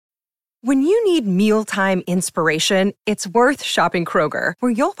When you need mealtime inspiration, it's worth shopping Kroger,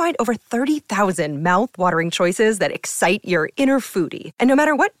 where you'll find over 30,000 mouth-watering choices that excite your inner foodie. And no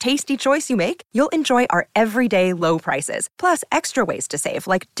matter what tasty choice you make, you'll enjoy our everyday low prices, plus extra ways to save,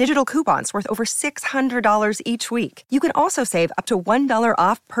 like digital coupons worth over $600 each week. You can also save up to $1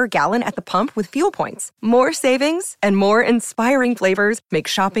 off per gallon at the pump with fuel points. More savings and more inspiring flavors make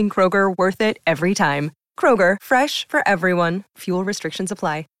shopping Kroger worth it every time. Kroger, fresh for everyone. Fuel restrictions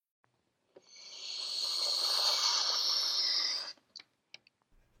apply.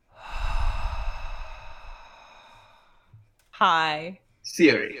 Hi.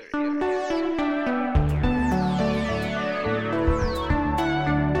 Theory.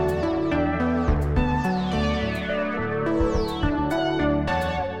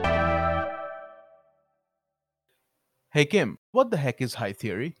 Hey Kim, what the heck is high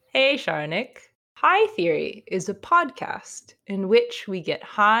theory? Hey, Sharnik. High Theory is a podcast in which we get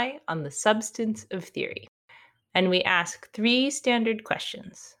high on the substance of theory. And we ask 3 standard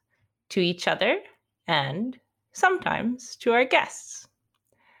questions to each other and sometimes to our guests.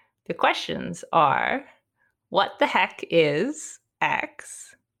 The questions are, what the heck is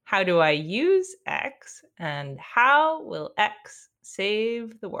X? How do I use X? And how will X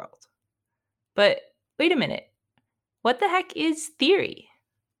save the world? But wait a minute. What the heck is theory?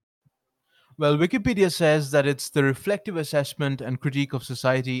 Well, Wikipedia says that it's the reflective assessment and critique of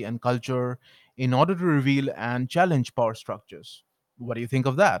society and culture in order to reveal and challenge power structures. What do you think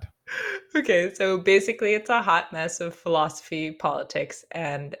of that? Okay, so basically it's a hot mess of philosophy, politics,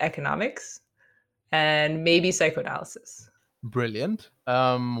 and economics, and maybe psychoanalysis. Brilliant.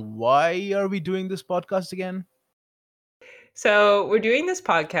 Why are we doing this podcast again? So we're doing this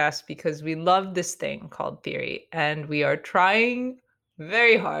podcast because we love this thing called theory, and we are trying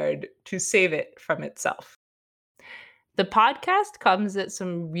very hard to save it from itself. The podcast comes at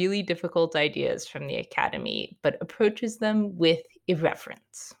some really difficult ideas from the academy, but approaches them with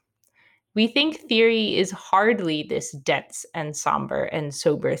irreverence. We think theory is hardly this dense and somber and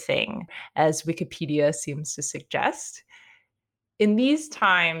sober thing, as Wikipedia seems to suggest. In these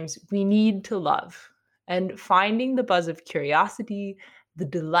times, we need to love, and finding the buzz of curiosity, the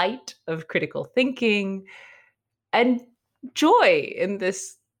delight of critical thinking, and joy in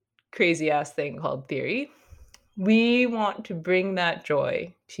this crazy ass thing called theory. We want to bring that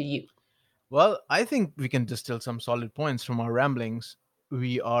joy to you. Well, I think we can distill some solid points from our ramblings.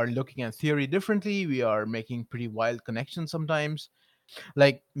 We are looking at theory differently. We are making pretty wild connections sometimes.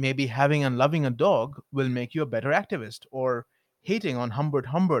 Like maybe having and loving a dog will make you a better activist, or hating on Humbert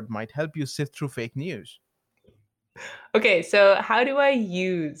Humbert might help you sift through fake news. Okay, so how do I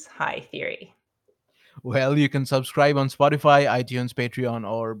use high theory? Well, you can subscribe on Spotify, iTunes, Patreon,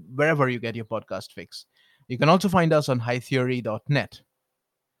 or wherever you get your podcast fix. You can also find us on hightheory.net.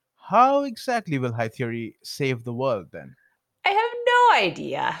 How exactly will high theory save the world then? I have no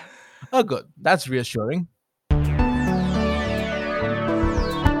idea. Oh, good. That's reassuring.